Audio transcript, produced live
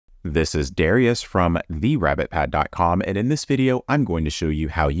This is Darius from therabbitpad.com, and in this video, I'm going to show you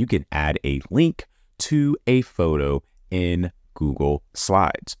how you can add a link to a photo in Google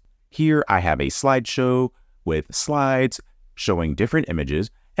Slides. Here I have a slideshow with slides showing different images,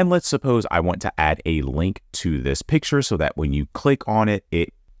 and let's suppose I want to add a link to this picture so that when you click on it,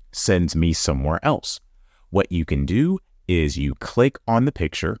 it sends me somewhere else. What you can do is you click on the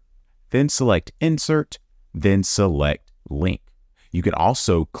picture, then select Insert, then select Link. You can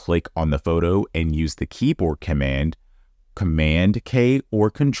also click on the photo and use the keyboard command, Command K or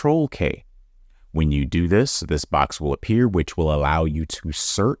Control K. When you do this, this box will appear, which will allow you to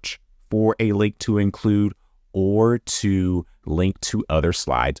search for a link to include or to link to other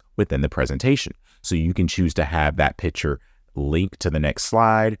slides within the presentation. So you can choose to have that picture link to the next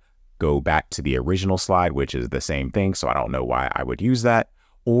slide, go back to the original slide, which is the same thing, so I don't know why I would use that,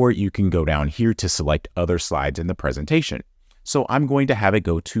 or you can go down here to select other slides in the presentation. So I'm going to have it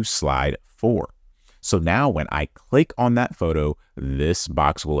go to slide 4. So now when I click on that photo, this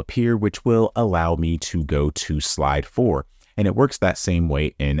box will appear, which will allow me to go to slide 4. And it works that same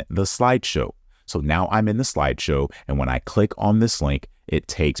way in the slideshow. So now I'm in the slideshow, and when I click on this link, it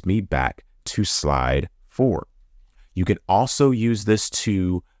takes me back to slide 4. You can also use this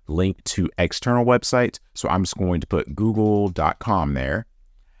to link to external websites. So I'm just going to put google.com there.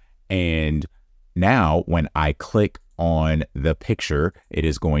 And now when I click on the picture, it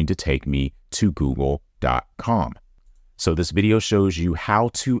is going to take me to google.com. So this video shows you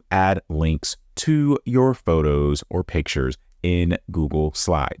how to add links to your photos or pictures in Google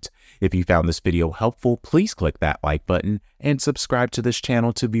Slides. If you found this video helpful, please click that like button and subscribe to this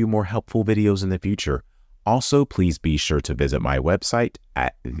channel to view more helpful videos in the future. Also, please be sure to visit my website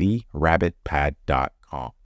at therabbitpad.com.